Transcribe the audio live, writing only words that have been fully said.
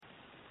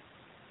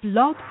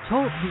Blog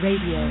Talk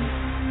Radio.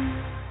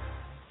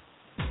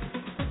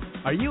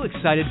 Are you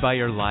excited by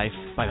your life,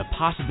 by the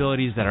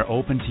possibilities that are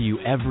open to you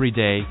every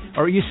day,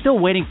 or are you still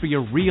waiting for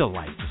your real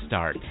life to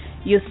start?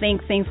 You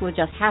think things will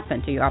just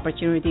happen to you,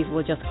 opportunities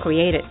will just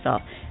create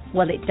itself.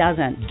 Well, it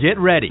doesn't. Get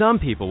ready. Some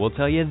people will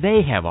tell you they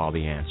have all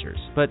the answers,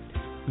 but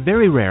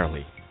very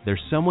rarely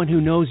there's someone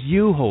who knows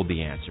you hold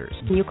the answers.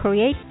 You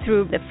create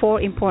through the four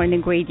important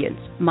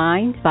ingredients: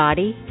 mind,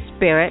 body,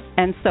 spirit,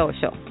 and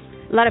social.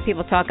 A lot of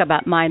people talk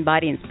about mind,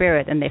 body, and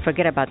spirit, and they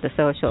forget about the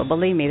social.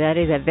 Believe me, that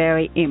is a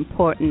very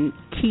important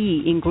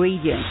key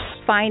ingredient.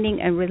 Finding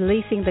and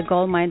releasing the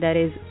gold mine that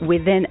is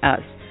within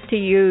us to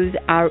use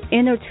our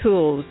inner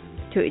tools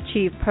to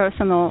achieve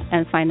personal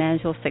and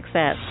financial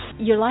success.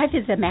 Your life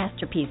is a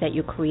masterpiece that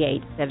you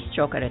create a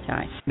stroke at a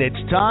time.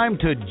 It's time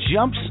to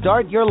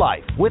jumpstart your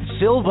life with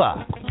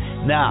Silva.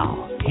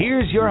 Now,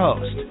 here's your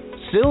host,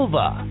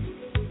 Silva.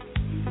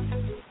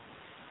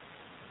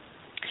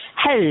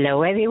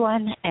 Hello,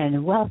 everyone,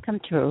 and welcome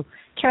to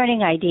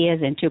Turning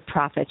Ideas into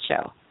Profit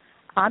Show.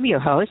 I'm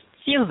your host,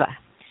 Silva.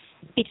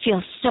 It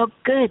feels so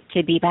good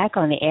to be back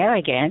on the air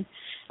again,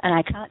 and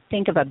I can't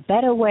think of a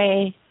better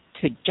way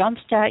to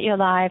jumpstart your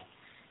life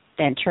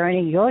than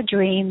turning your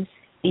dreams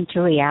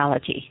into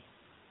reality.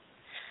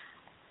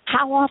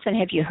 How often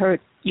have you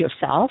heard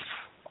yourself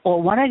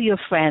or one of your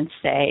friends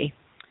say,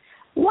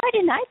 "Why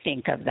didn't I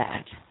think of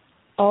that?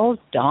 Oh,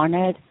 darn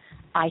it,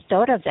 I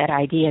thought of that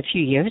idea a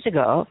few years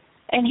ago,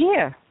 and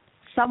here,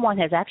 someone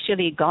has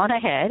actually gone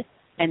ahead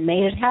and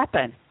made it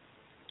happen."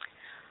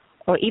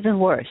 Or even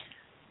worse,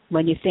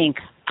 when you think,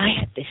 "I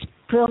had this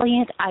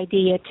brilliant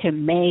idea to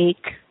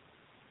make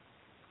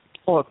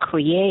or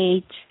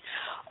create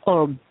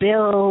or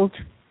build,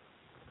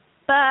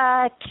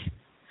 but,"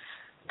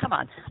 come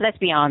on, let's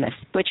be honest.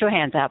 Put your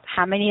hands up.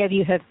 How many of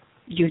you have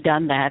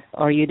done that,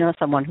 or you know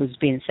someone who's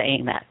been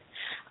saying that?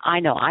 I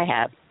know I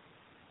have.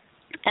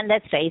 And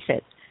let's face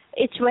it,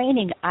 it's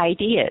raining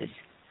ideas.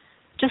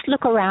 Just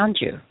look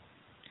around you.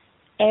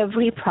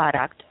 Every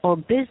product or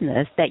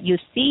business that you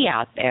see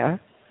out there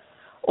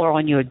or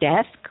on your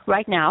desk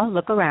right now,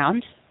 look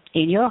around,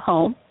 in your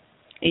home,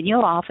 in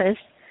your office,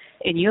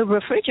 in your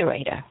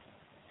refrigerator.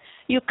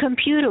 Your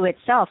computer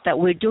itself that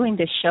we're doing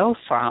this show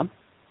from,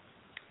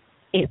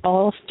 it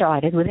all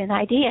started with an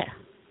idea.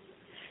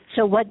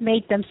 So what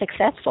made them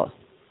successful?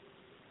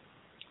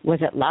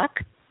 Was it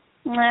luck?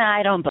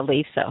 I don't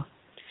believe so.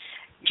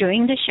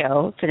 During the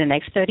show, for the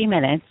next 30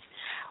 minutes,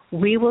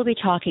 we will be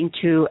talking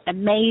to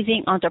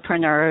amazing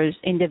entrepreneurs,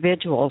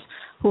 individuals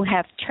who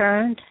have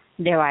turned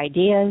their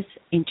ideas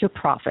into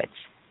profits.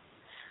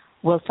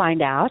 We'll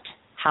find out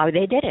how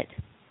they did it,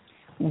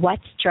 what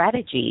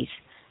strategies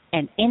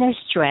and inner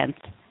strength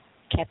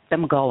kept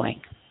them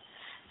going.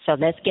 So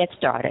let's get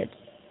started.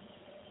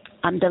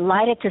 I'm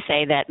delighted to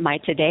say that my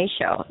Today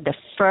show, the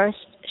first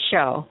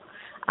show,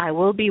 I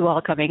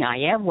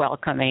am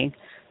welcoming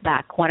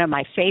back one of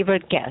my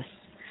favorite guests,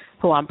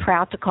 who I'm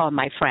proud to call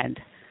my friend,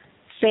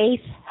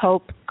 Faith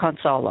Hope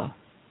Consolo.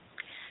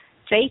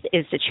 Faith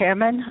is the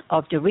chairman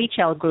of the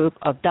retail group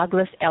of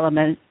Douglas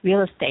Elliman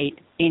Real Estate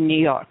in New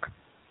York.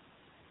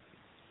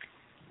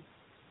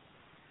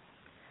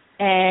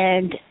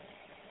 And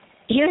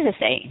here's the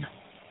thing.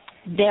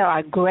 There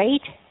are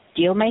great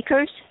deal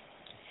makers,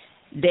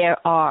 there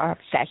are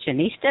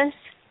fashionistas,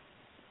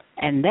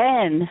 and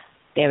then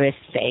there is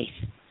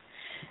Faith.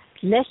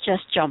 Let's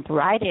just jump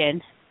right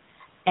in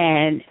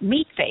and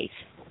meet Faith.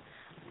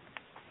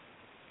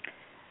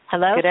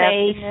 Hello, Good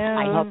Faith. afternoon.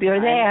 I hope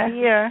you're there. I'm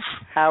here.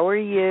 How are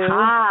you?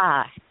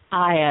 I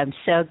am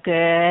so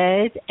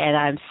good, and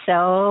I'm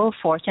so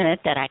fortunate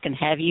that I can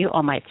have you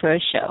on my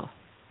first show.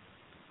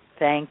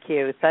 Thank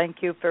you. Thank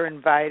you for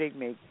inviting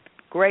me.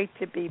 Great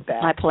to be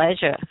back. My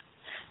pleasure.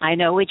 I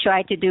know we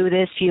tried to do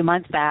this a few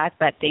months back,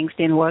 but things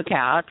didn't work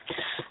out.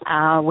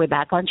 We're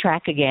back on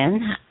track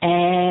again,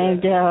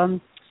 and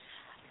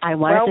I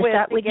wanted to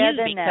start with you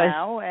because because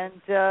now,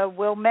 and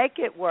we'll make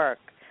it work.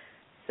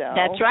 So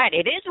that's right.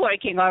 It is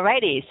working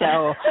already.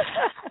 So,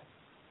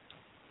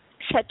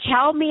 so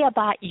tell me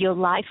about your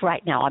life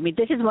right now. I mean,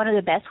 this is one of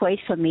the best ways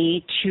for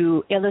me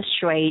to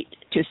illustrate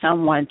to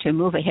someone to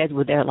move ahead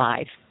with their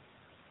life.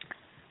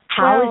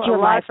 How is your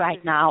life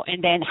right now,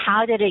 and then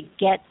how did it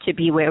get to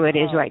be where it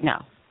is right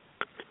now?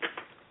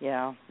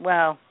 Yeah,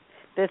 well,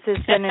 this has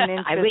been an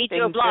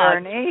interesting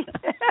journey.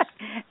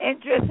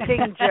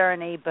 Interesting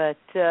journey, but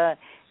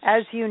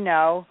as you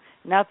know,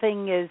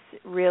 nothing is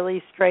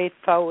really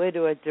straightforward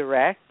or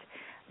direct.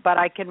 But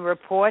I can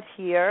report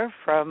here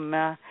from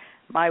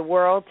my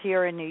world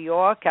here in New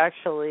York.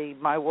 Actually,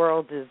 my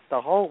world is the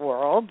whole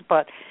world,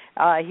 but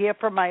here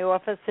from my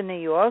office in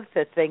New York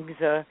that things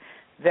are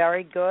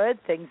very good.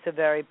 Things are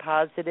very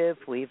positive.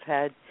 We've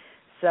had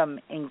some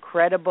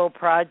incredible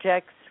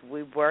projects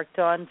we've worked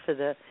on for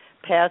the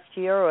past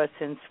year or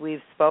since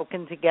we've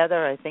spoken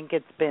together. I think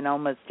it's been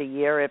almost a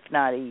year, if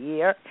not a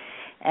year.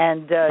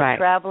 And right.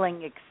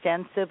 Traveling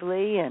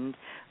extensively and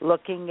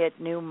looking at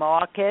new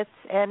markets.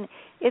 And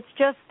it's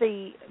just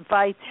the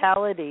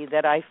vitality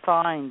that I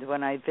find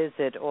when I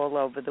visit all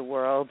over the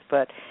world.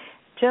 But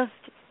just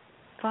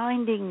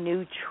finding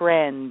new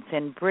trends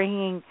and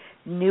bringing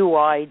new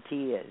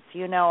ideas.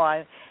 You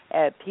know,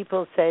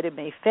 people say to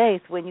me,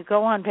 Faith, when you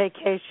go on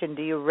vacation,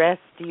 do you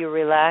rest, do you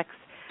relax?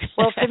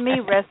 Well, for me,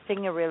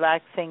 resting and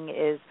relaxing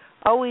is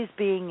always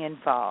being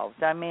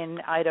involved. I mean,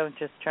 I don't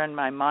just turn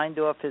my mind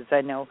off, as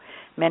I know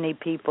many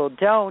people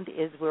don't,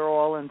 is we're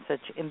all in such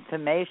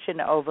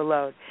information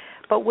overload.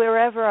 But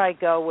wherever I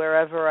go,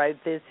 wherever I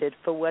visit,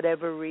 for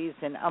whatever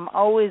reason, I'm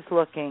always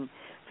looking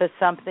for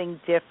something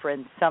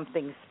different,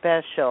 something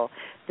special,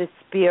 the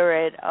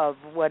spirit of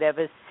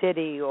whatever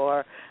city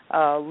or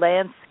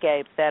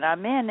landscape that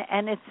I'm in.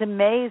 And it's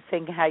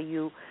amazing how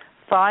you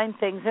find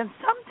things. And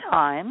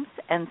sometimes,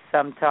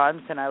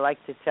 and I like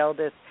to tell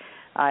this,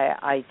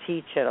 I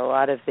teach at a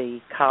lot of the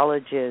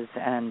colleges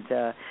and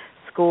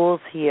schools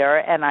here,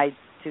 and I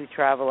do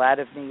travel out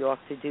of New York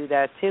to do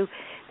that too,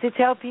 to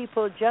tell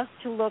people just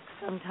to look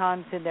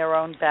sometimes in their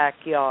own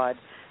backyard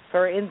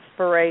for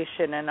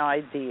inspiration and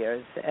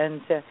ideas,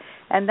 and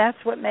that's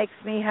what makes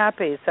me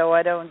happy. So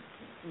I don't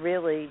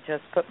really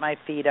just put my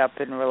feet up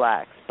and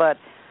relax. But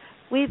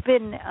we've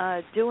been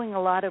doing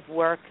a lot of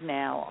work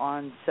now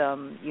on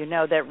some, you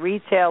know, that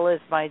retail is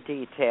my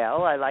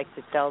detail. I like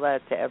to tell that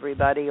to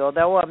everybody.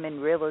 Although I'm in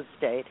real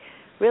estate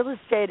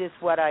is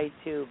what I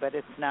do, but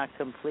it's not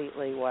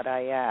completely what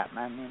I am.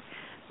 I mean,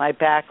 my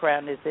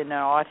background is in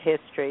art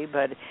history,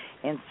 but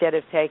instead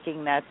of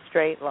taking that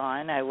straight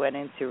line, I went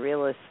into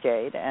real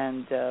estate,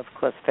 and, of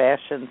course,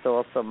 fashion's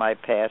also my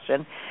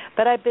passion.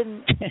 But I've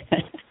been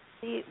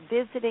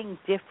visiting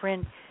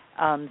different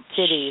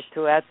cities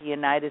throughout the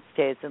United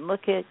States and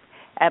look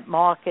at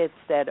markets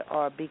that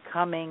are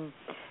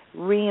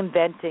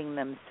reinventing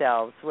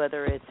themselves,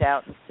 whether it's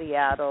out in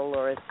Seattle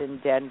or it's in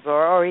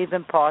Denver or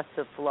even parts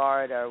of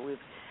Florida.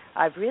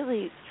 I've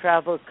really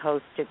traveled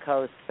coast to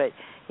coast, but,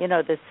 you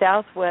know, the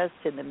Southwest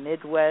and the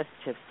Midwest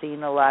have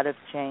seen a lot of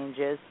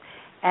changes,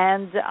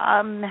 and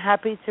I'm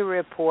happy to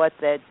report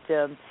that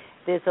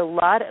there's a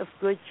lot of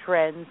good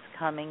trends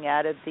coming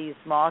out of these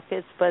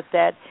markets, but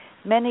that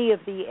many of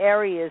the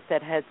areas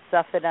that had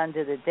suffered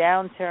under the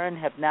downturn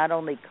have not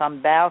only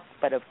come back,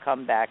 but have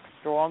come back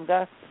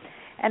stronger.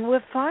 And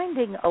we're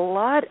finding a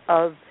lot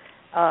of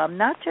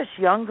not just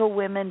younger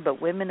women,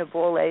 but women of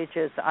all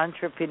ages,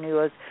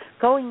 entrepreneurs,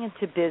 going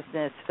into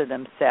business for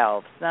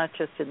themselves, not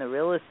just in the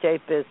real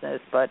estate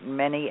business, but in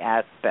many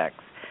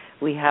aspects.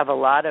 We have a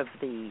lot of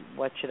the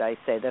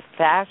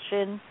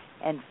fashion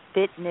and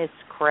fitness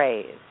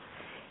craze.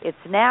 It's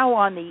now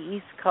on the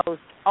East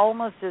Coast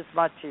almost as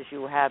much as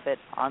you have it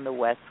on the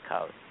West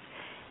Coast.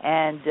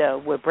 And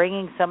we're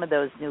bringing some of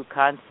those new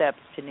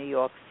concepts to New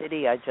York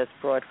City. I just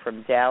brought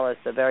from Dallas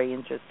a very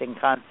interesting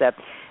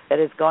concept that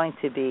is going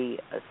to be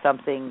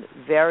something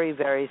very,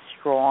 very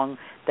strong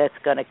that's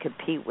going to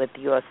compete with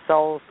your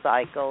soul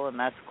cycle, and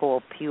that's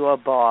called Pure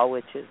Barre,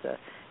 which is a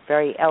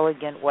very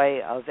elegant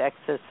way of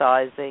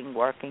exercising,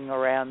 working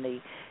around the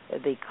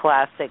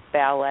classic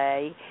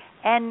ballet.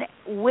 And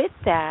with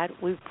that,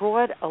 we've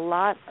brought a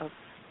lot of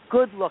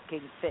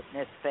good-looking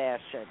fitness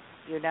fashion.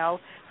 You know,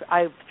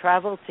 I've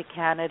traveled to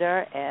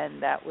Canada,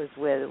 and that was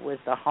where it was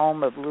the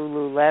home of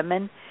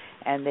Lululemon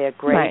and their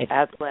great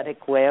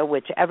athletic wear,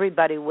 which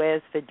everybody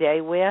wears for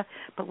day wear.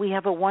 But we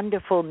have a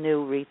wonderful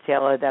new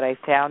retailer that I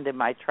found in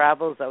my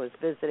travels. I was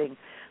visiting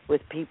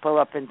with people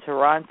up in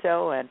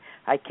Toronto, and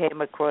I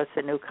came across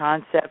a new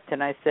concept,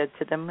 and I said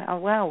to them, oh,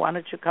 well, why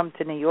don't you come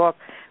to New York?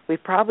 We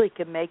probably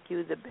can make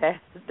you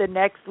the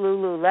next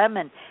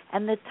Lululemon.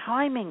 And the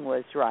timing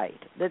was right.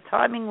 The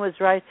timing was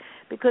right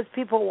because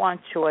people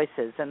want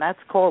choices, and that's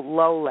called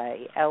Lole,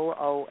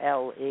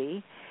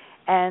 L-O-L-E.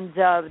 And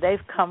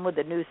they've come with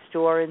a new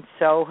store in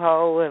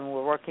Soho, and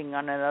we're working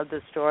on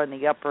another store in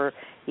the Upper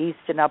East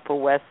and Upper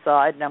West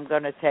Side, and I'm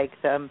going to take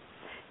them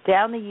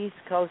down the East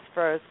Coast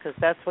first because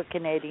that's what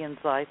Canadians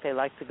like. They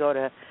like to go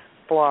to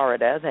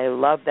Florida. They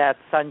love that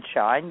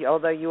sunshine.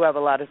 Although you have a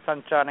lot of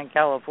sunshine in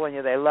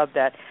California, they love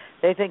that.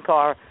 They think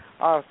our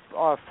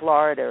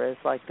Florida is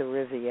like the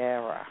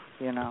Riviera,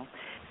 you know.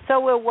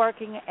 So we're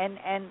working, and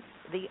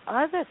the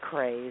other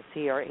craze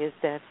here is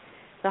that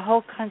the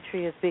whole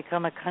country has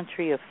become a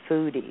country of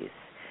foodies.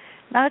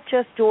 Not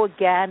just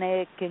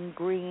organic and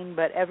green,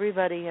 but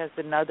everybody has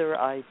another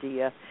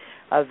idea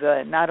of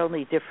not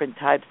only different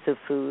types of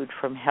food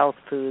from health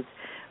foods,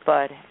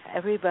 but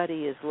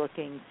everybody is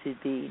looking to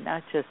be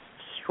not just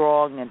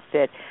strong and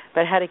fit,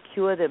 but how to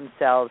cure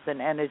themselves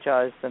and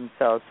energize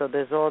themselves. So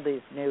there's all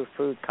these new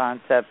food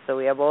concepts. So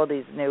we have all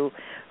these new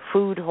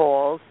food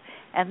halls,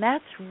 and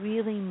that's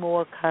really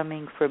more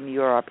coming from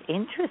Europe.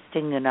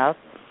 Interesting enough,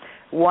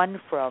 one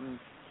from,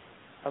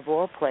 of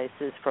all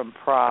places, from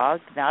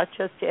Prague, not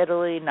just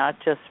Italy, not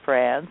just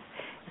France.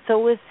 So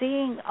we're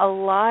seeing a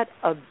lot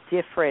of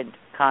different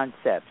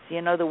concepts.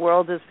 You know, the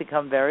world has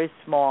become very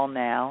small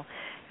now.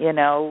 You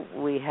know,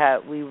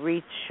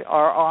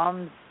 our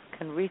arms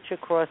can reach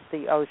across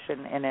the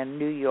ocean in a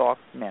New York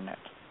minute.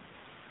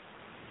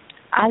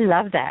 I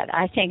love that.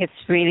 I think it's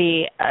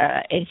really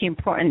it's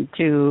important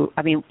to,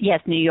 I mean,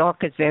 yes, New York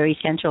is very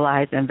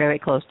centralized and very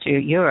close to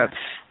Europe,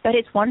 but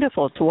it's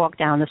wonderful to walk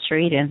down the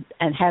street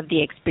and have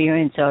the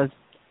experience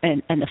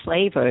and the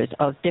flavors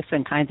of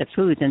different kinds of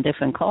foods and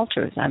different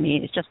cultures. I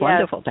mean, it's just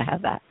wonderful to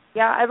have that.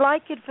 Yeah, I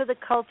like it for the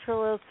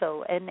cultural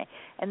also,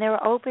 and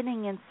they're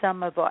opening in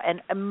some of our,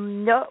 and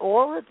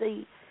all of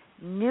the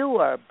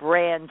newer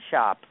brand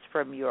shops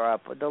from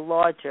Europe, the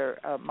larger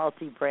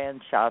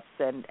multi-brand shops,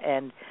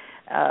 and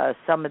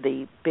some of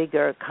the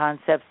bigger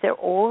concepts. They're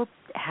all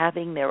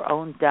having their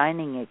own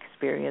dining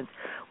experience,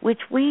 which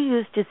we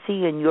used to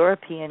see in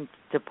European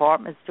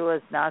department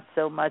stores, not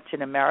so much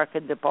in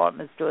American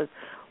department stores,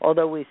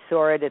 although we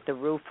saw it at the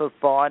roof of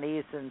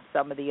Barney's and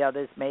some of the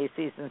others,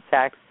 Macy's and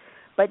Saks.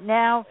 But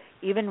now,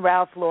 even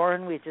Ralph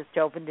Lauren, we just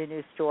opened a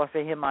new store for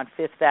him on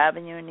Fifth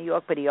Avenue in New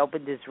York, but he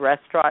opened his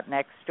restaurant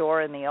next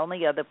door, and the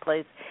only other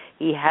place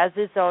he has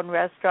his own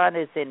restaurant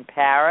is in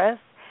Paris.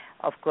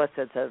 Of course,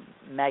 it's a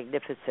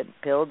magnificent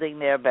building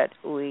there, but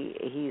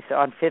he's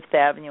on Fifth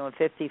Avenue and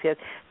 55th.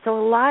 So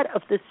a lot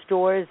of the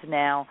stores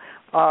now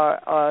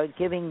are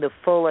giving the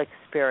full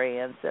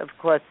experience. Of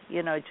course,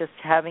 just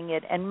having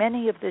it. And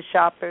many of the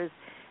shoppers,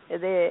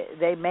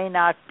 they may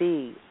not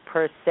be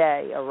per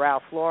se a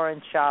Ralph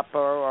Lauren shopper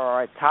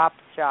or a Top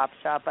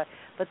shopper,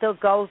 but they'll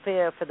go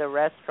there for the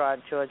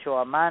restaurant. Giorgio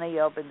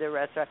Armani opened a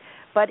restaurant.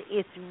 But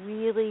it's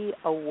really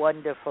a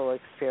wonderful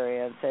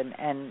experience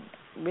and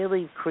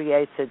really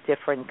creates a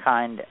different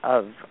kind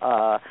of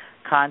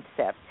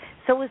concept.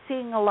 So we're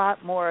seeing a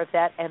lot more of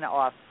that, and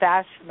our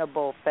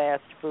fashionable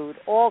fast food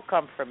all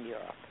come from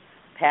Europe.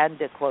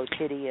 Panda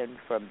Quotidian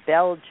from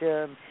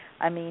Belgium.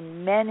 I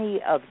mean,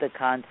 many of the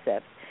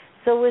concepts.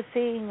 So we're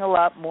seeing a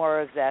lot more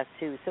of that,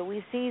 too. So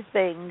we see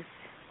things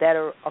that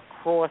are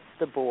across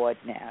the board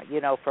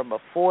now, from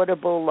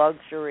affordable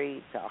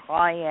luxury to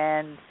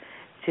high-end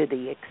to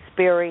the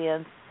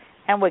experience.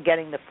 And we're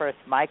getting the first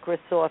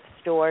Microsoft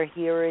store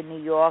here in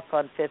New York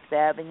on Fifth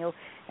Avenue.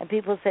 And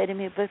people say to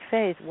me, but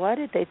Faith, why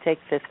did they take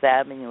Fifth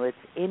Avenue? It's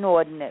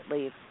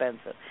inordinately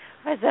expensive.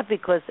 I said,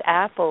 because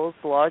Apple's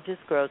largest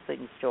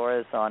grocery store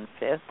is on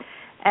Fifth,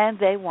 and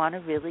they want to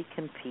really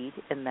compete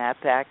in that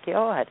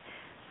backyard.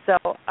 So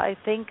I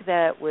think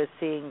that we're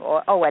seeing,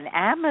 and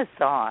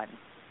Amazon.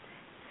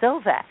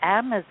 Silva,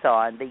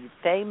 Amazon, the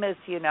famous,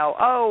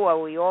 are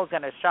we all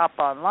going to shop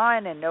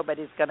online and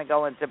nobody's going to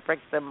go into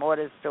bricks and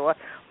mortar store?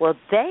 Well,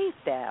 they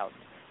found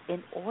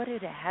in order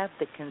to have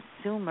the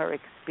consumer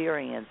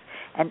experience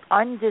and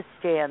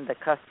understand the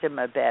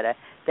customer better,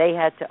 they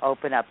had to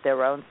open up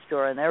their own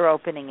store, and they're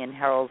opening in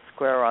Herald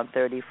Square on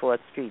 34th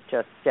Street,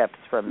 just steps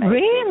from Macy's.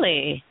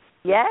 Really?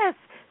 Yes.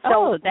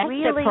 So that's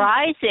really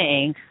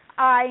surprising.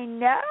 I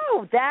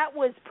know. That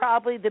was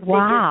probably the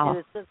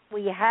biggest news.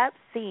 We have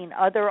seen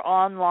other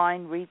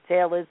online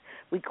retailers,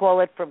 we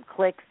call it from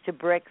clicks to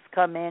bricks,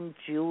 come in,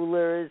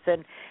 jewelers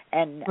and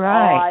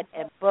art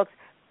and books.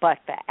 But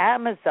for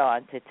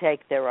Amazon to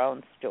take their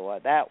own store,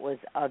 that was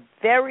a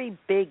very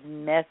big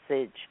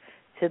message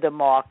to the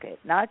market,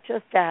 not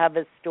just to have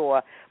a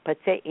store, but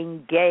to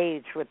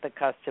engage with the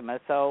customer.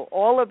 So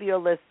all of your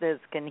listeners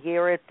can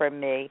hear it from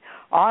me.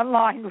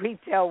 Online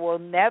retail will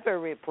never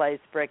replace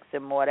bricks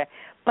and mortar,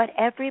 but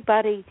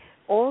everybody,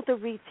 all the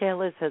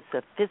retailers are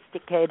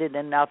sophisticated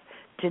enough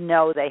to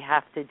know they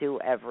have to do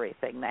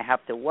everything. They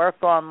have to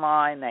work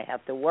online. They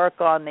have to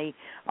work on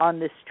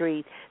the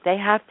street. They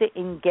have to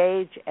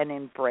engage and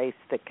embrace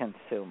the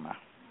consumer.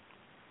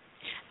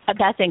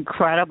 That's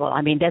incredible.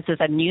 I mean, this is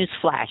a news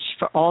flash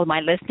for all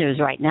my listeners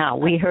right now.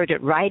 We heard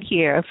it right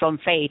here from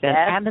Faith, and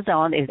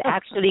Amazon is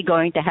actually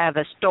going to have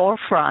a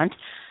storefront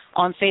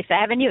on Fifth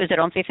Avenue. Is it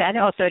on Fifth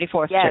Avenue or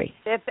 34th Street?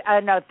 Yes,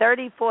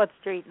 34th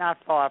Street, not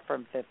far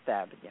from Fifth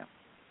Avenue.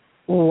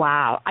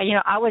 Wow.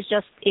 I was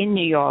just in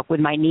New York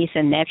with my niece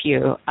and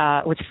nephew.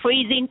 It was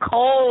freezing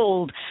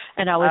cold,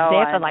 and I was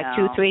there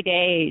for 2-3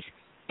 days.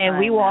 And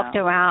we walked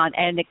around,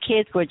 and the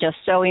kids were just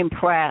so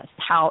impressed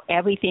how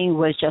everything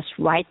was just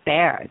right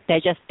there.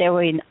 They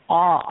were in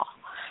awe.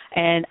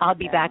 And I'll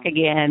be back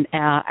again.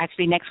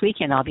 Actually, next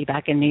weekend I'll be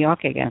back in New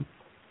York again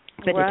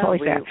for the Toy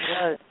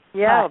Fair.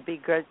 It'll be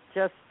good.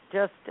 Just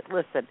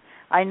listen.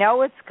 I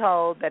know it's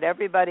cold, but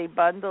everybody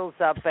bundles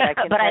up.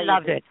 But I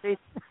loved it.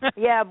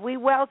 Yeah, we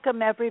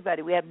welcome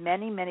everybody. We have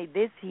many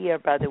this year,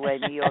 by the way,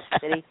 New York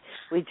City.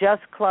 We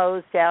just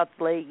closed out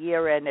late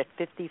year-end at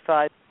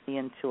 55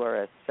 million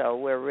tourists, so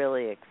we're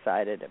really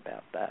excited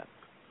about that.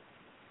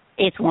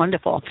 It's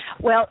wonderful.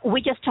 Well,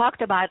 we just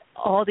talked about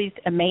all these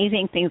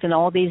amazing things and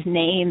all these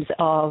names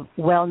of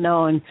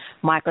well-known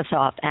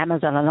Microsoft,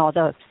 Amazon, and all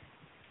those.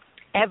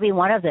 Every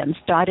one of them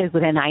started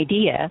with an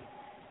idea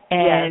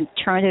and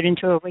turned it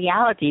into a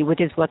reality, which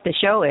is what the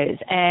show is.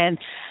 And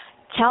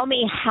tell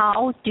me,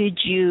 how did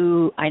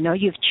you, I know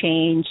you've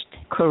changed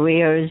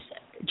careers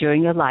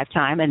during your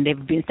lifetime, and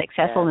they've been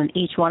successful in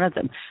each one of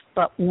them,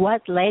 but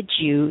what led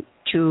you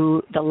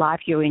to the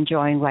life you're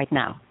enjoying right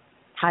now?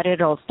 How did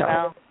it all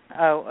start?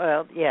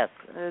 Yes.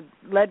 It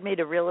led me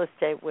to real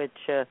estate, which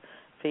for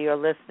your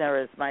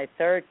listener is my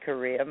third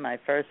career. My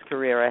first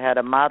career, I had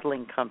a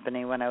modeling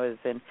company when I was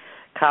in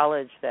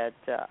college that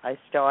I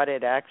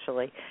started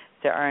actually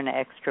to earn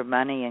extra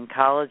money in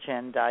college,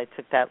 and I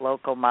took that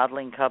local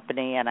modeling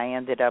company and I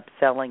ended up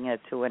selling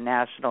it to a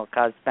national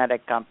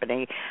cosmetic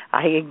company.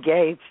 I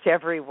engaged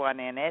everyone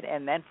in it,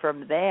 and then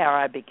from there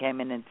I became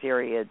an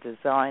interior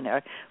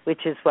designer,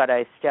 which is what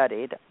I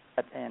studied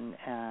in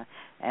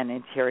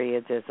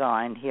interior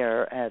design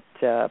here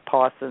at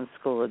Parsons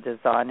School of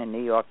Design in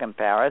New York and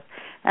Paris.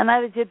 And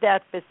I did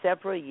that for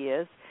several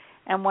years.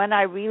 And when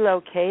I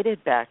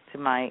relocated back to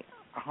my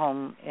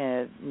home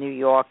in New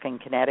York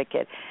and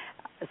Connecticut,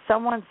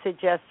 someone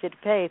suggested,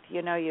 Faith,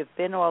 you've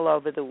been all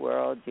over the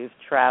world, you've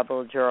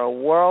traveled, you're a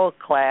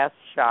world-class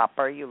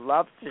shopper, you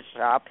love to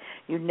shop,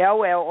 you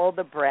know all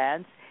the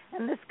brands,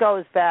 and this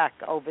goes back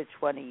over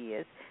 20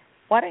 years.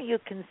 Why don't you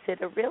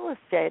consider real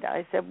estate?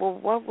 I said, well,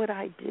 what would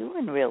I do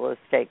in real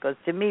estate? Because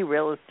to me,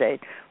 real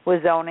estate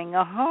was owning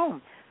a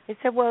home. They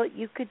said, well,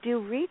 you could do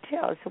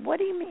retail. I said, what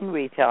do you mean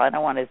retail? I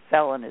don't want to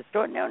sell in a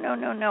store.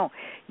 No.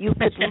 You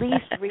could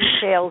lease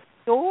retail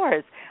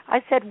stores.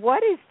 I said,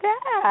 what is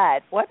that?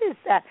 What is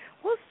that?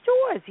 Well,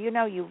 stores. You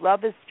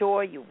love a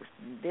store. You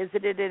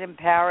visited it in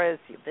Paris.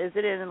 You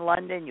visited it in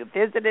London. You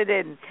visited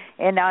it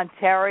in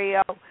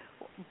Ontario.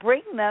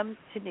 Bring them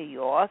to New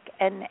York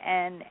and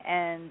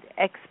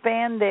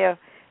expand their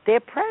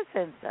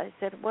presence. I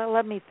said, well,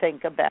 let me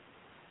think about it.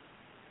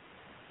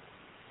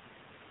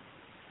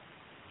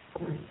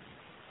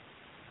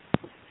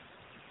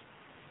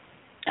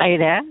 Are you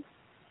there?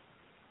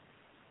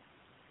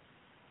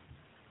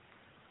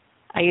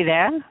 Are you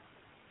there?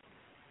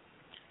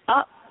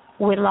 Oh,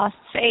 we lost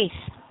Faith.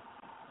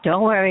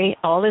 Don't worry,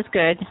 all is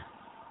good.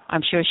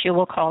 I'm sure she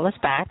will call us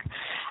back.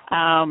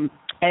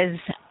 As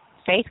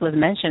Faith was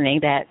mentioning,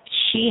 that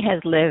she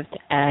has lived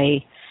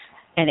an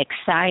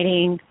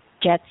exciting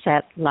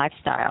jet-set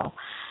lifestyle.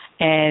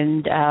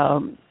 And,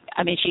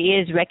 she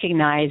is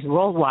recognized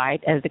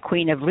worldwide as the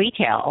queen of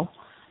retail.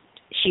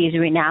 She is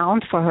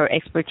renowned for her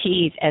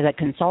expertise as a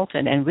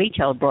consultant and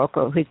retail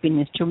broker who's been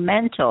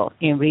instrumental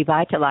in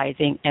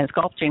revitalizing and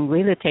sculpting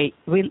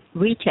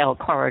retail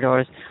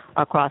corridors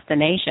across the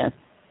nation.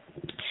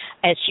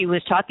 As she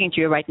was talking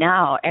to you right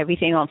now,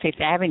 everything on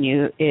Fifth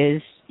Avenue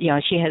is,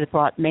 she has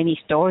brought many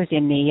stores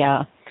in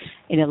the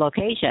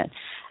location.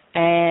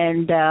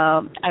 And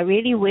I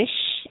really wish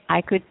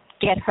I could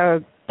get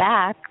her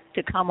back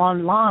to come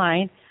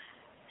online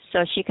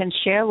so she can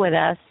share with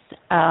us.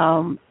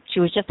 She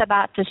was just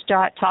about to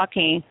start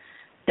talking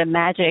the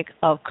magic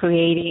of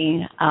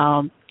creating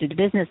the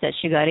business that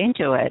she got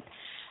into it.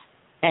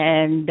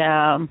 And,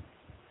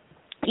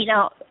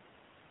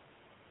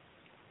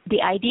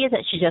 the idea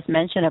that she just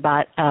mentioned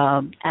about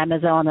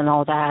Amazon and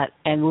all that,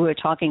 and we were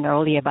talking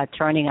earlier about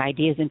turning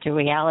ideas into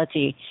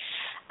reality.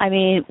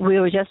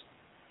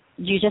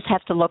 You just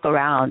have to look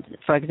around.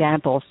 For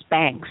example,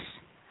 Spanx,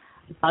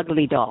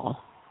 Ugly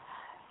Doll,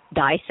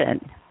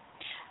 Dyson,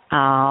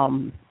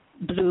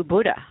 Blue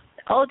Buddha,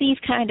 all these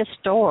kind of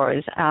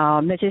stores,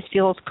 Mrs.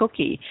 Fields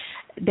Cookie,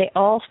 they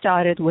all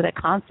started with a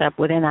concept,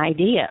 with an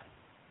idea.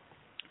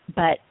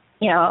 But,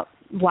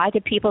 why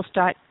do people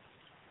start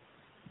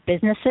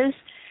businesses?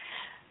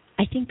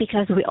 I think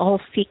because we all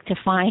seek to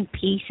find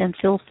peace and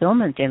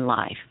fulfillment in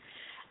life.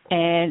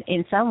 And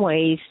in some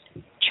ways,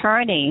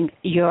 turning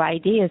your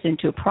ideas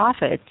into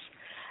profits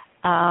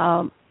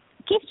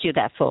gives you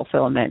that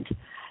fulfillment.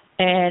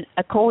 And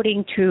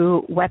according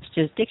to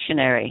Webster's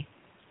Dictionary,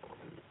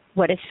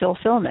 what is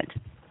fulfillment?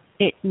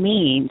 It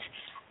means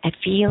a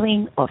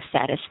feeling of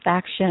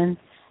satisfaction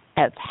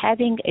of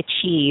having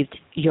achieved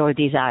your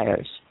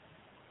desires.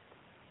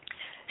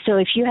 So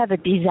if you have a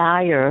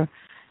desire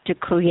to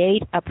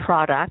create a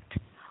product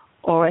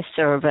or a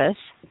service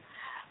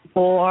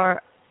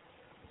or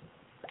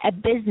a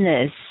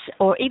business,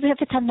 or even if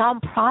it's a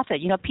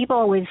nonprofit, people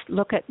always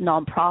look at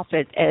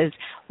nonprofit as,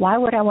 why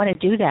would I want to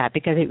do that?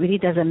 Because it really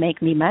doesn't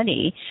make me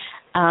money.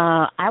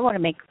 I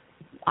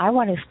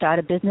want to start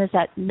a business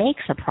that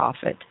makes a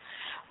profit.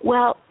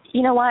 Well,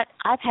 you know what?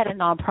 I've had a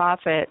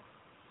nonprofit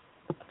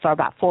for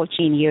about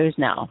 14 years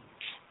now,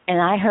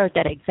 and I heard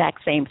that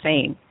exact same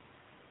thing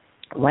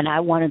when I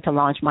wanted to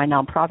launch my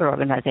nonprofit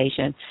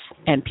organization,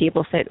 and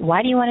people said,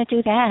 why do you want to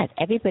do that?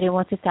 Everybody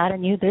wants to start a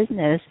new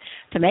business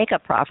to make a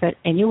profit,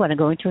 and you want to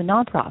go into a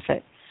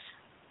nonprofit.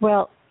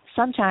 Well,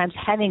 sometimes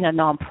having a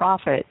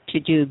nonprofit to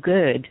do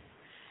good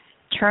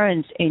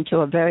turns into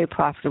a very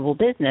profitable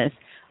business,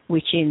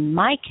 which in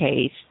my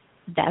case,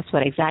 that's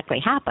what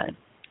exactly happened.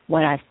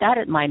 When I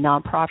started my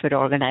nonprofit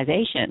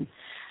organization,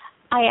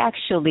 I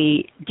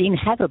actually didn't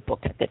have a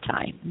book at the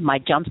time. My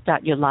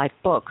Jumpstart Your Life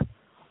book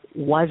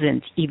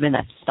wasn't even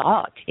a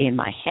thought in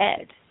my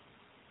head.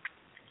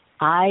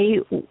 I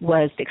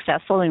was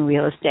successful in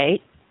real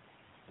estate,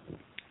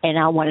 and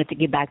I wanted to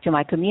give back to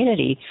my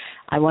community.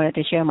 I wanted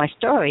to share my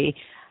story,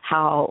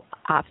 how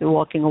after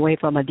walking away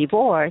from a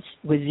divorce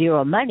with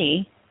zero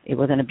money, it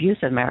was an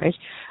abusive marriage,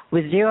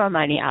 with zero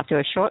money after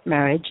a short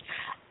marriage,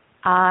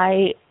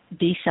 I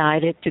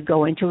decided to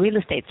go into real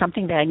estate,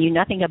 something that I knew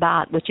nothing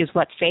about, which is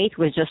what Faith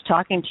was just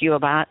talking to you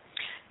about.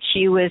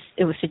 It was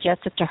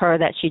suggested to her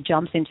that she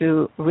jumps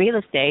into real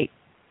estate,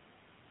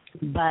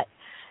 but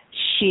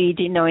she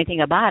didn't know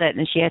anything about it,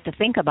 and she had to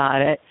think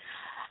about it.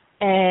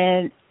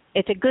 And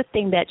it's a good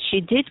thing that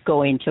she did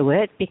go into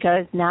it,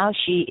 because now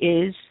she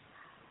is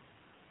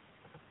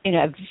in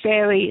a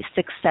very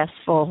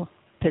successful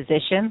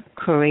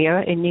career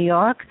in New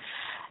York,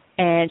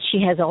 and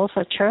she has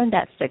also turned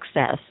that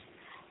success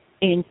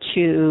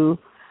into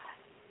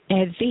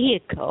a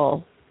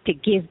vehicle to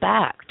give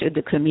back to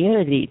the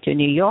community, to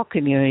New York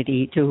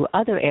community, to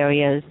other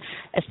areas,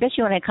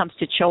 especially when it comes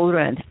to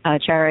children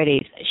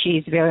charities.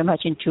 She's very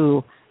much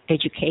into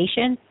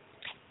education,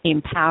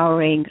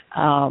 empowering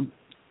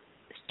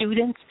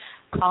students,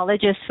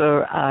 colleges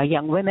for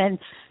young women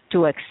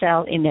to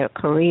excel in their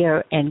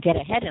career and get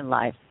ahead in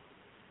life.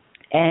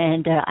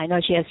 And I know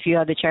she has a few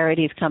other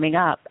charities coming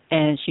up,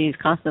 and she's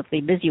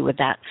constantly busy with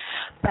that.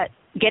 But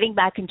getting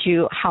back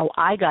into how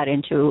I got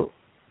into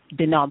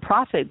the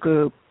nonprofit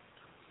group,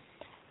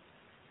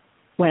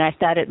 when I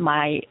started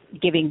my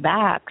giving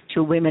back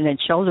to women and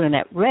children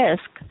at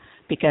risk,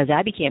 because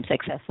I became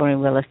successful in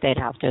real estate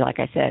after, like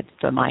I said,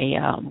 for my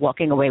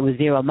walking away with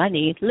zero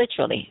money,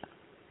 literally.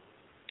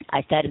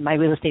 I started my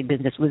real estate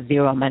business with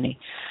zero money.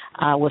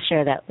 We'll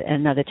share that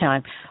another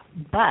time.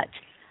 But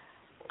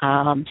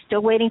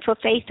still waiting for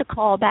Faith to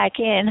call back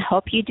in.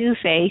 Hope you do,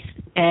 Faith,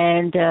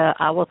 and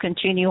I will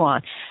continue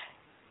on.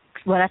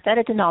 When I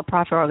started the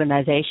nonprofit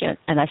organization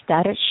and I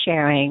started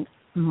sharing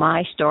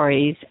my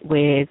stories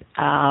with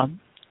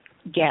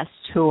guests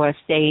who are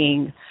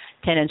staying,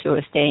 tenants who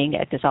are staying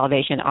at the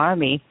Salvation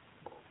Army,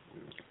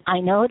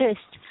 I noticed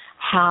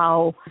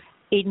how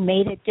it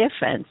made a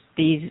difference.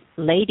 These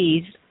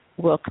ladies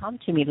will come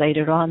to me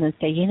later on and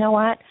say, you know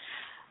what,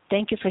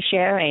 thank you for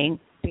sharing,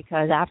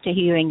 because after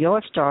hearing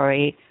your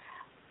story,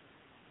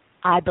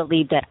 I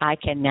believe that I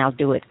can now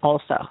do it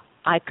also.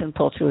 I can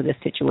pull through this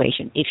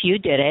situation. If you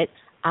did it,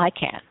 I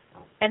can.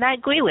 And I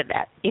agree with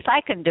that. If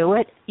I can do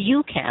it,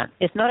 you can.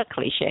 It's not a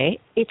cliche.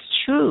 It's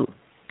true,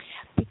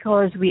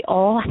 because we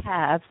all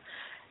have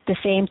the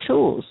same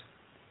tools.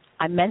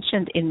 I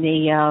mentioned in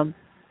the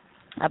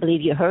I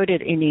believe you heard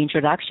it in the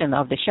introduction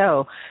of the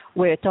show,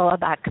 where it's all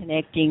about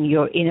connecting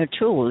your inner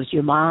tools,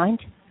 your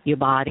mind, your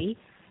body,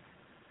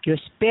 your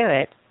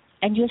spirit,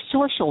 and your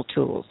social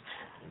tools.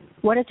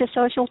 What is the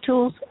social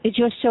tools? It's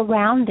your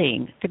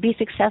surrounding. To be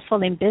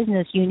successful in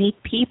business, you need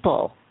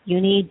people.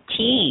 You need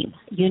team.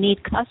 You need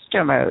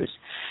customers.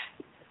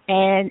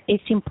 And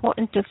it's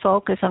important to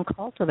focus and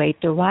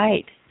cultivate the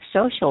right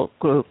social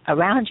group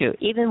around you,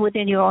 even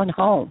within your own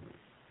home.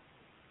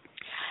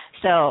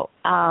 So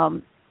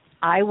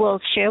I will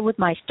share with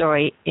my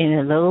story in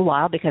a little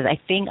while, because I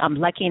think I'm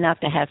lucky enough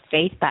to have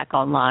Faith back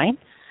online.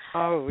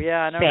 Oh,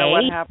 yeah, I don't know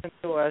what happened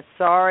to us.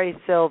 Sorry,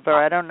 Silver,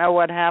 I don't know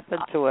what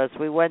happened to us.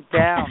 We went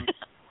down.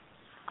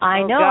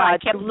 I know. God. I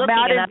kept looking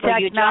at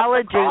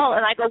technology,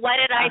 and I go, what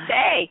did I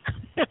say?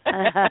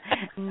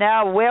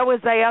 No, where was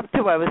I up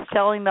to? I was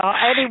telling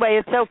anyway,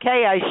 it's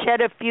okay. I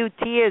shed a few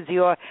tears.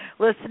 Your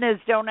listeners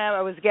don't have.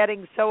 I was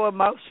getting so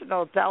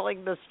emotional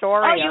telling the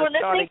story. Oh, you were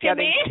listening to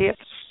me? Tears.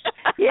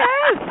 Yes.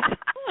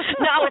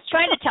 No, I was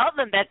trying to tell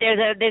them that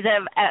there's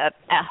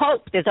a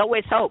hope. There's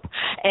always hope.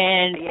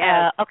 And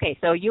okay,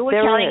 so you were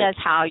telling us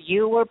how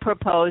you were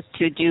proposed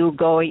to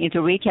going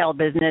into retail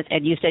business,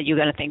 and you said you're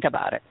going to think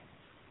about it.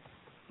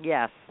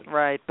 Yes,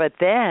 right. But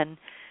then,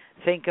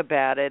 think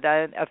about it.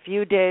 A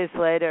few days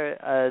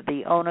later,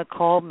 the owner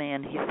called me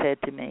and he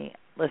said to me,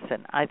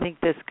 listen, I think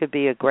this could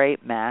be a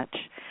great match.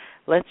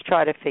 Let's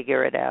try to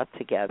figure it out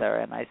together.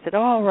 And I said,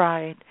 all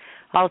right,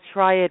 I'll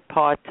try it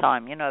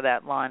part-time. You know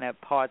that line of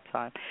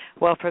part-time.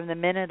 Well, from the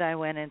minute I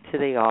went into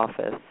the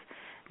office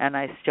and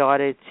I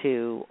started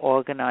to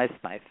organize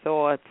my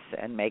thoughts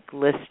and make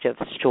lists of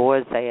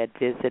stores I had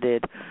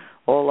visited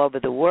all over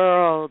the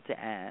world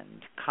and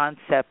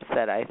concepts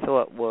that I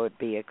thought would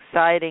be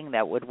exciting,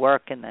 that would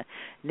work in the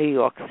New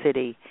York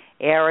City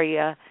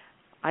area,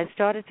 I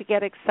started to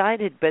get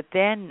excited. But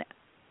then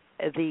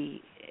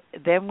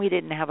we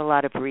didn't have a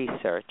lot of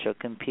research or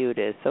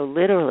computers. So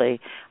literally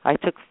I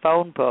took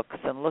phone books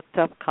and looked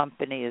up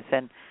companies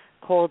and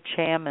called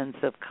chairmen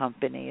of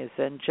companies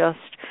and just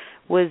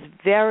was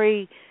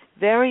very,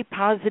 very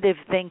positive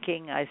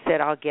thinking. I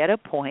said, I'll get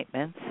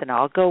appointments and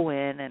I'll go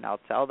in and I'll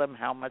tell them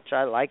how much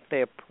I like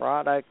their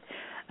product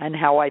and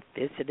how I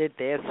visited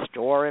their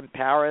store in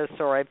Paris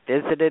or I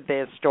visited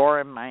their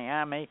store in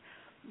Miami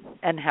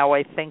and how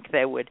I think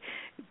they would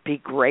be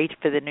great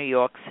for the New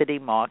York City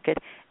market.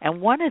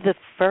 And one of the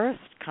first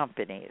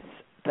companies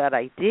that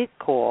I did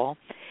call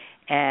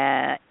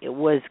it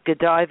was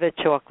Godiva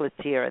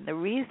Chocolatier. And the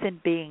reason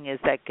being is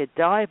that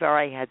Godiva,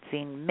 I had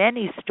seen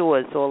many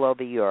stores all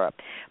over Europe,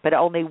 but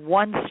only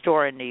one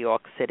store in New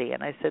York City.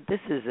 And I said, this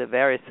is a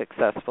very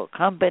successful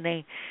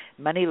company,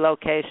 many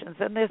locations,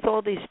 and there's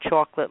all these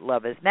chocolate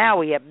lovers. Now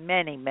we have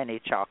many, many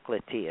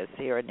chocolatiers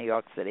here in New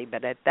York City,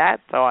 but at that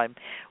time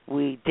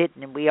we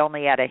didn't. We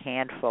only had a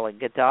handful, and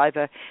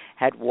Godiva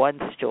had one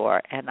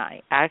store. And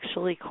I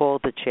actually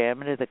called the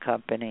chairman of the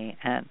company,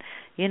 and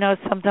you know,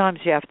 sometimes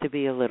you have to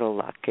be a little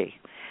lucky.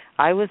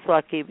 I was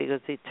lucky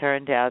because it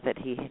turned out that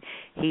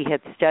he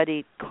had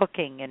studied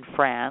cooking in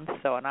France,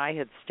 and I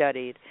had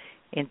studied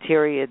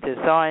interior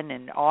design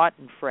and art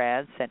in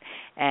France,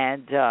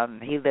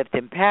 and he lived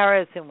in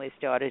Paris, and we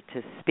started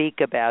to speak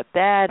about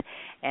that.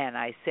 And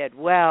I said,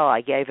 well, I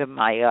gave him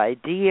my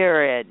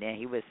idea, and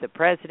he was the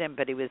president,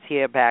 but he was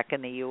here back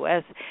in the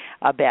U.S.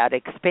 about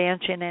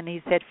expansion, and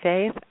he said,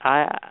 Faith,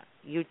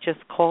 you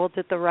just called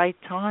at the right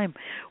time.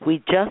 We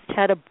just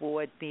had a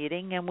board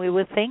meeting, and we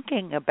were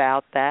thinking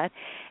about that,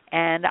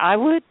 and I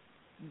would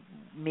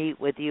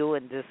meet with you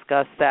and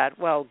discuss that.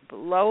 Well,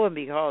 lo and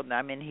behold,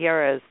 I'm in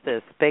here as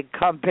this big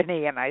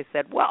company, and I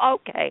said, well,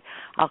 okay,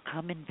 I'll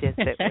come and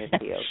visit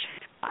with you.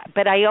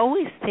 But I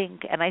always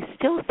think, and I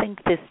still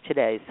think this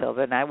today,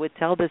 Silva, and I would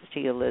tell this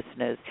to your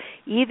listeners,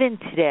 even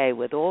today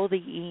with all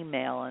the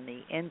email and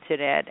the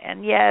internet,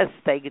 and yes,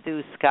 they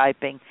do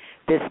Skyping,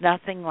 there's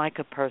nothing like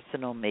a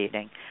personal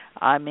meeting.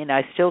 I mean,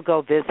 I still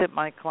go visit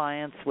my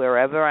clients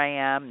wherever I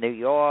am, New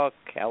York,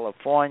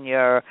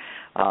 California,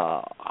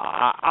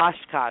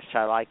 Oshkosh,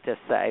 I like to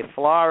say,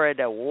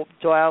 Florida,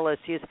 Dallas,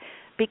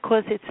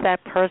 because it's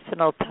that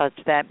personal touch,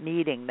 that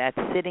meeting, that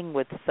sitting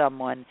with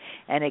someone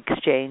and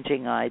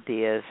exchanging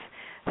ideas.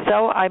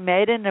 So I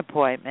made an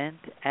appointment,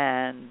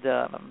 and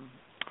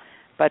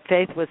but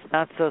Faith was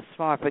not so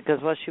smart because,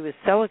 well, she was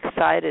so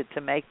excited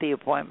to make the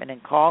appointment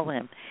and call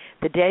him.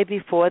 The day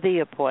before the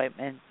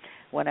appointment,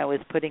 when I was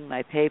putting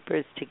my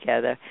papers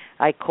together,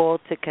 I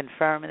called to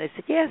confirm, and they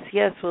said,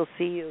 yes, we'll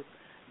see you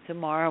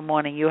tomorrow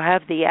morning. You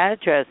have the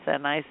address?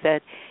 And I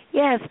said,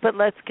 yes, but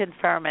let's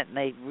confirm it. And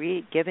they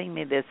giving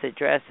me this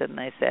address, and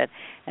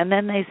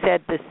then they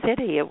said the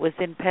city. It was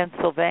in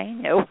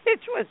Pennsylvania,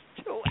 which was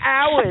 2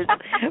 hours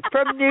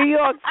from New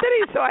York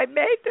City. So I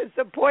made this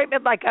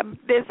appointment like I'm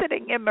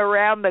visiting him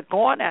around the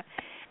corner.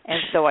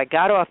 And so I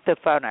got off the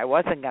phone. I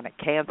wasn't going to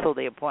cancel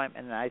the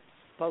appointment, and I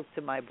spoke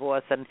to my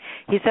boss, and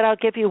he said, I'll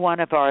give you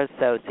one of our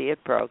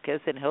associate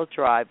brokers, and he'll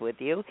drive with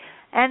you.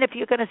 And if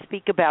you're going to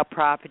speak about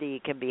property,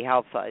 it can be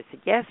helpful. I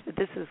said, yes, but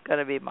this is going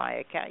to be my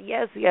account.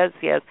 Yes. I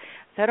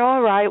said,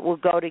 all right, we'll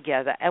go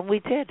together. And we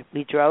did.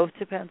 We drove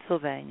to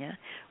Pennsylvania.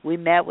 We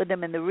met with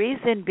them, and the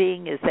reason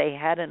being is they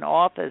had an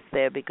office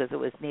there because it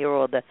was near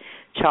all the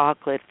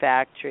chocolate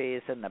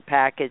factories and the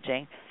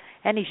packaging.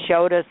 And he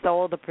showed us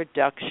all the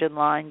production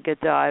line,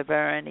 Godiva,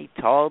 and he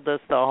told us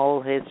the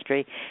whole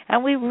history.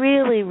 And we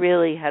really,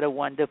 really had a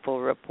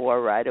wonderful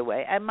rapport right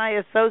away. And my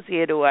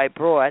associate who I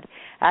brought,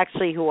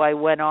 actually who I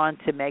went on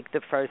to make the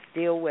first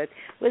deal with,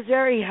 was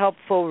very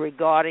helpful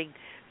regarding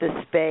the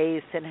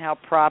space and how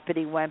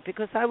property went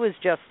because I was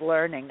just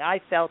learning.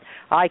 I felt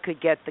I could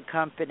get the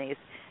companies.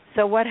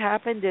 So what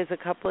happened is a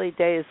couple of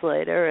days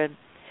later, and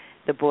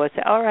the boss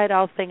said, all right,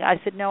 I'll think. I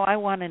said, no, I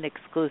want an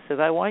exclusive.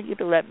 I want you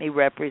to let me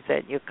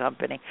represent your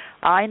company.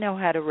 I know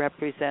how to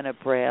represent a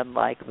brand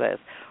like this.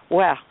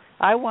 Well,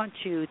 I want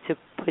you to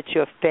put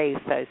your face,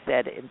 I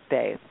said, in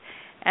Faith.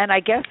 And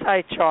I guess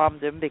I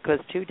charmed him because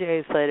 2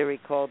 days later he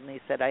called and he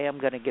said, I am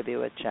going to give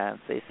you a chance.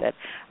 He said,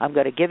 I'm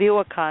going to give you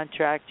a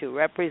contract to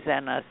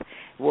represent us.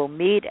 We'll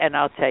meet and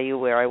I'll tell you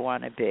where I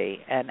want to be.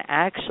 And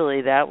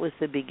actually that was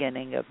the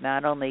beginning of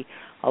not only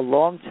a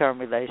long-term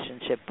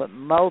relationship but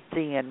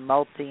multi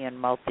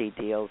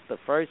deals. The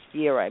first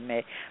year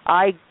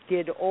I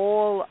did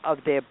all of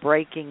their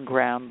breaking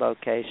ground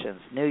locations,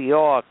 New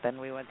York,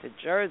 then we went to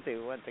Jersey,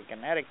 we went to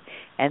Connecticut,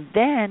 and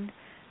then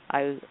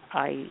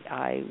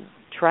I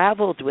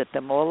traveled with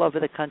them all over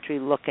the country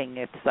looking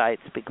at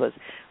sites because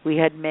we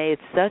had made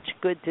such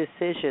good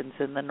decisions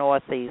in the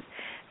Northeast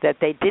that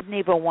they didn't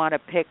even want to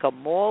pick a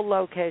mall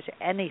location,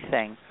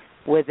 anything,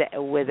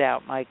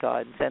 without my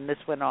guidance. And this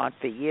went on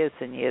for years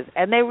and years.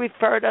 And they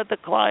referred other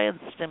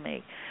clients to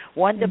me,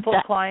 wonderful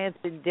clients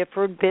in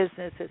different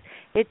businesses.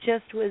 It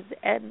just was,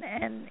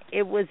 and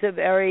it was a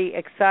very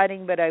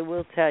exciting, but I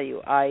will tell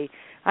you, I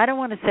don't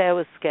want to say I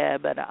was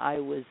scared, but I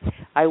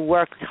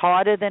worked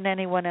harder than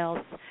anyone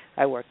else.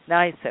 I worked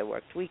nights, I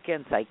worked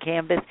weekends, I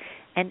canvassed.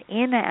 And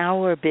in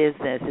our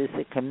business is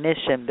a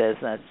commission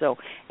business, so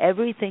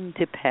everything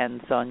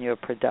depends on your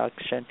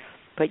production.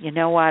 But you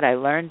know what? I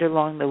learned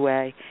along the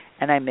way,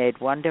 and I made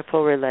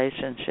wonderful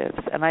relationships.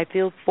 And I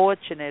feel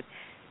fortunate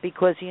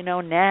because,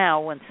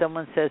 now when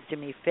someone says to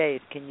me,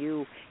 Faith, can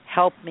you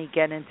help me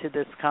get into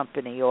this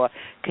company? Or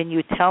can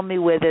you tell me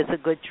where there's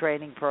a good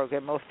training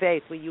program? Or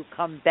Faith, will you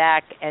come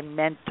back and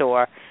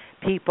mentor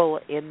people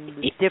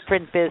in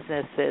different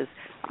businesses?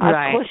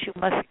 Right. Of course, you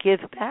must give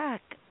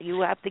back.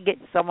 You have to get.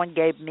 Someone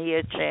gave me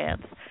a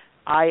chance.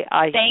 I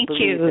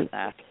believe in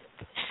that.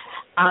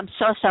 I'm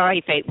so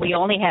sorry, Faith. We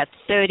only have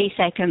 30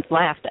 seconds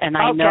left, and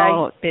I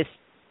know this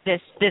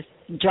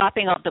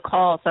dropping of the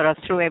call sort of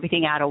threw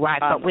everything out of whack.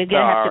 But we're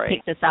going to have to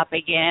pick this up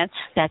again.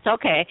 That's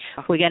okay.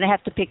 We're going to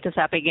have to pick this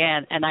up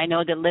again, and I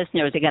know the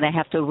listeners are going to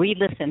have to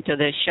re-listen to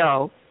this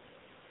show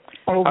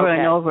over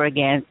and over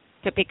again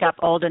to pick up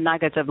all the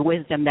nuggets of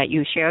wisdom that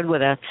you shared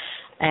with us.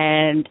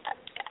 And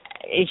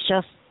it's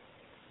just,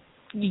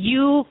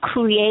 you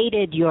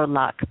created your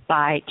luck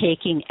by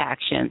taking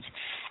actions.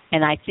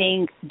 And I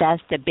think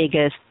that's the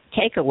biggest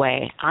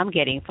takeaway I'm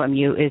getting from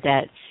you is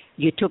that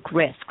you took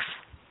risks.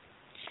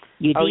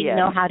 You didn't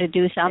know how to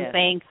do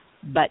something,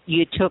 but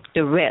you took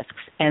the risks.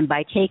 And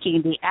by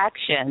taking the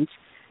actions,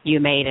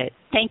 you made it.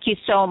 Thank you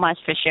so much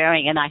for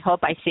sharing, and I hope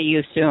I see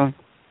you soon.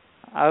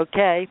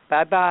 Okay.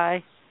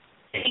 Bye-bye.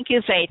 Thank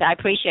you, Faith. I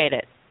appreciate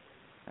it.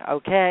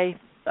 Okay.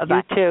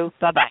 Bye-bye. You too.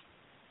 Bye-bye.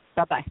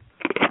 Bye-bye.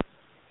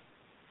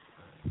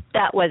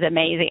 That was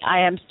amazing. I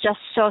am just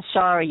so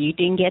sorry you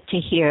didn't get to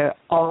hear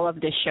all of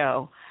the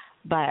show,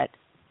 but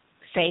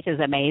Faith is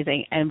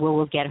amazing, and we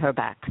will get her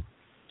back.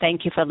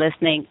 Thank you for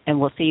listening, and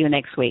we'll see you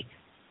next week.